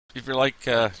if you're like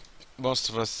most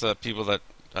of us people that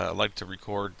like to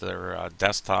record their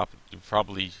desktop, you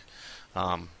probably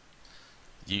um,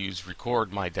 use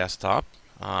recordMyDesktop,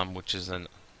 which is a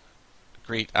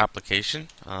great application.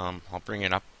 I'll bring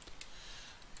it up,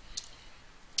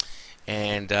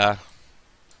 and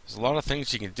there's a lot of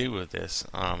things you can do with this.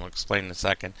 I'll explain in a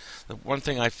second. The one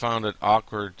thing I found it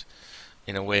awkward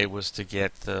in a way was to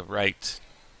get the right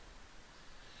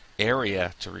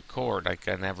area to record. Like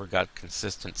I never got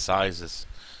consistent sizes.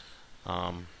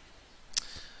 Um,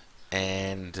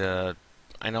 and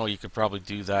I know you could probably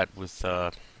do that with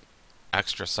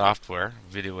extra software,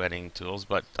 video editing tools,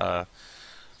 but I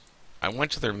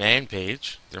went to their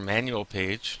their manual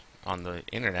page on the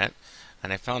internet,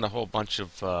 and I found a whole bunch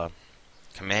of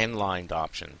command line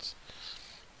options.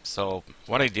 So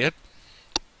what I did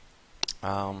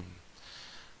um,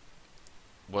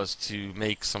 was to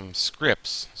make some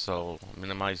scripts. So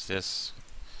minimize this,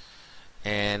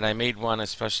 and I made one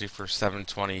especially for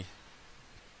 720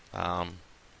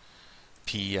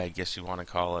 P, I guess you want to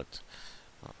call it.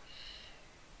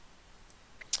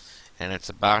 And it's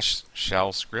a bash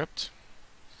shell script.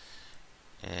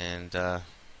 And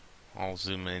I'll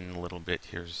zoom in a little bit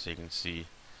here so you can see.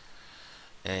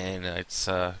 And it's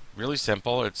really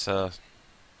simple. It's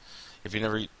if you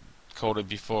never coded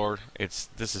before,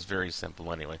 this is very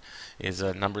simple anyway. Is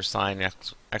a number sign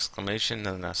exclamation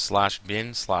and a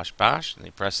 /bin/bash, and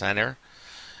you press enter.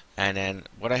 And then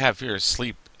what I have here is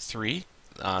sleep 3.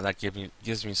 That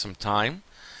gives me some time.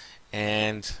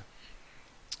 And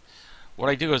what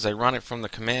I do is I run it from the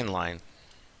command line.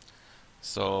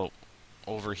 So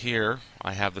over here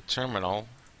I have the terminal,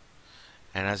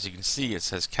 and as you can see it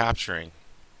says capturing,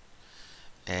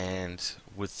 and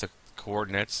with the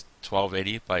coordinates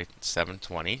 1280 by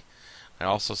 720. I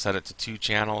also set it to 2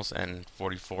 channels and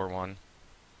 44.1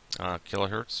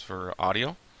 kilohertz for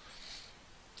audio.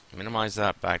 Minimize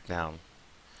that back down.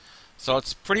 So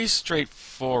it's pretty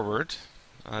straightforward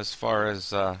as far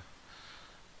as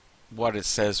what it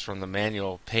says from the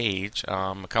manual page.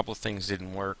 A couple of things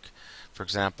didn't work. For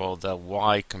example, the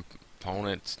Y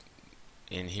component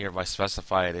in here, if I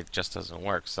specify it, it just doesn't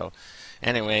work. So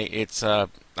anyway, it's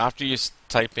after you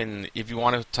type in, if you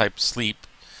want to type sleep,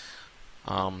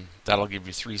 that'll give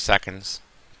you 3 seconds.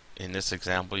 In this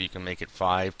example, you can make it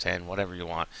 5, 10, whatever you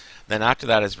want. Then after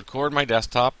that is record my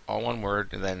desktop, all one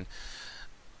word, and then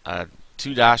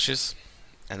 2 dashes,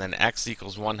 and then x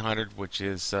equals 100, which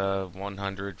is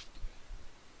 100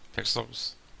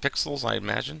 pixels, I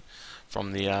imagine,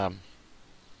 from the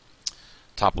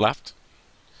top left.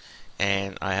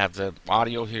 And I have the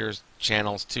audio here,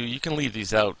 channels 2. You can leave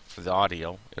these out for the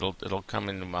audio. It'll come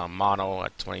in mono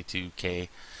at 22K.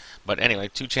 But anyway,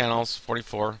 2 channels,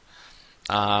 44.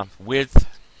 Width,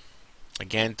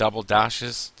 again, double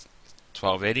dashes,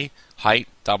 1280. Height,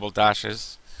 double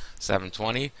dashes,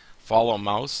 720. Follow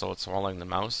mouse, so it's following the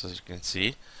mouse, as you can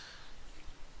see.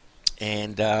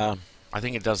 And I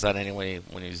think it does that anyway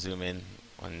when you zoom in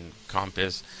on comp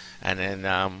is. And then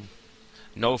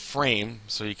no frame,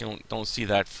 so you don't see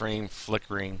that frame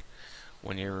flickering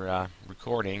when you're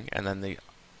recording. And then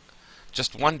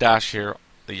just 1 dash here,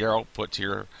 your output to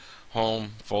your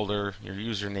home folder, your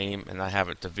username, and I have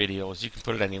it to videos. You can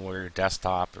put it anywhere, your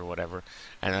desktop or whatever.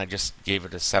 And I just gave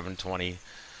it a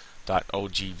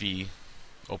 720.ogv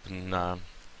open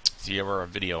Sierra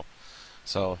video.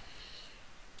 So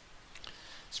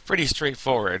it's pretty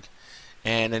straightforward.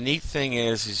 And the neat thing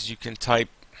is you can type.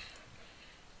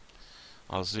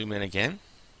 I'll zoom in again.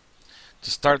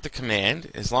 To start the command,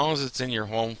 as long as it's in your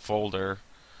home folder,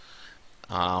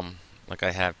 like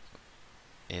I have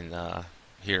in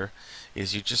here,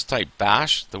 is you just type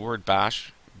bash, the word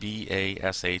bash,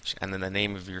 B-A-S-H, and then the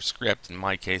name of your script. In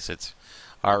my case, it's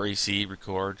rec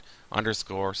record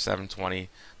underscore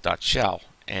 720.shell,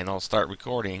 and I'll start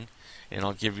recording, and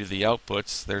I'll give you the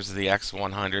outputs. There's the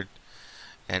X100,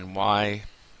 and Y,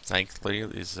 thankfully,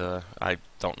 is I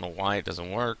don't know why it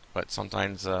doesn't work, but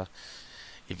sometimes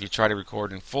if you try to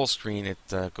record in full screen, it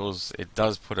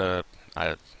does put a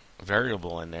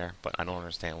variable in there, but I don't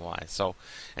understand why. So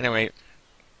anyway,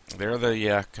 there are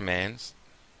the commands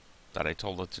that I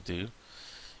told it to do.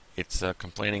 It's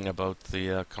complaining about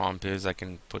the comp is. I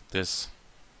can put this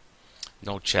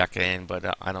no check in,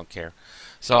 but I don't care.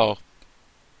 So,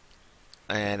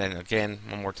 and then again,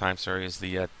 one more time, sorry, is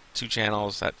the 2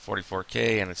 channels at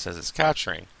 44K, and it says it's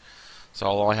capturing. So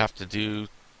all I have to do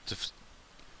to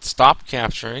stop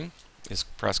capturing is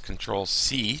press Control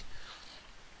C.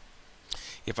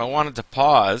 If I wanted to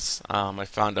pause, I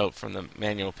found out from the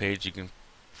manual page you can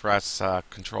press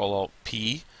Control Alt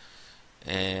P,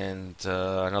 and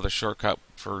another shortcut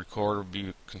for record would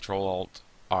be Control Alt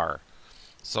R.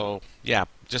 So yeah,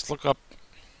 just look up.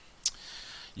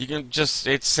 You can just,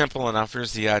 it's simple enough.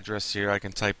 Here's the address here. I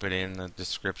can type it in the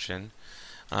description.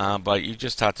 But you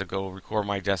just have to go record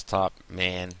my desktop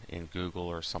man in Google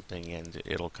or something, and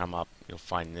it'll come up. You'll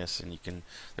find this, and you can.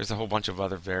 There's a whole bunch of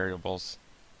other variables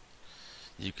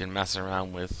you can mess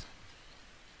around with.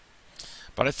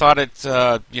 But I thought it,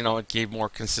 it gave more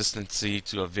consistency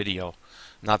to a video.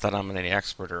 Not that I'm an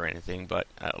expert or anything, but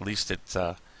at least it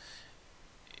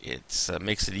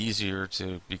makes it easier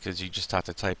to, because you just have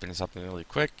to type in something really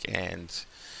quick, and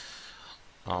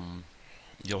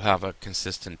you'll have a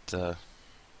consistent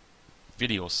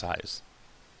video size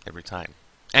every time.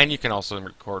 And you can also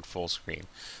record full screen.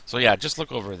 So yeah, just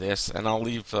look over this, and I'll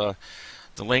leave the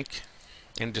link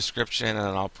in the description,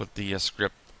 and I'll put the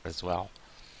script as well.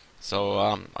 So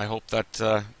I hope that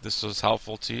this was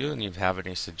helpful to you, and if you have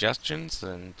any suggestions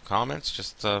and comments,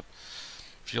 just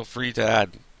feel free to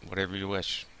add whatever you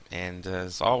wish. And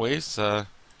as always,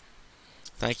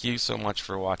 thank you so much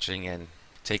for watching, and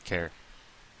take care.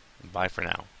 Bye for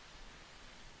now.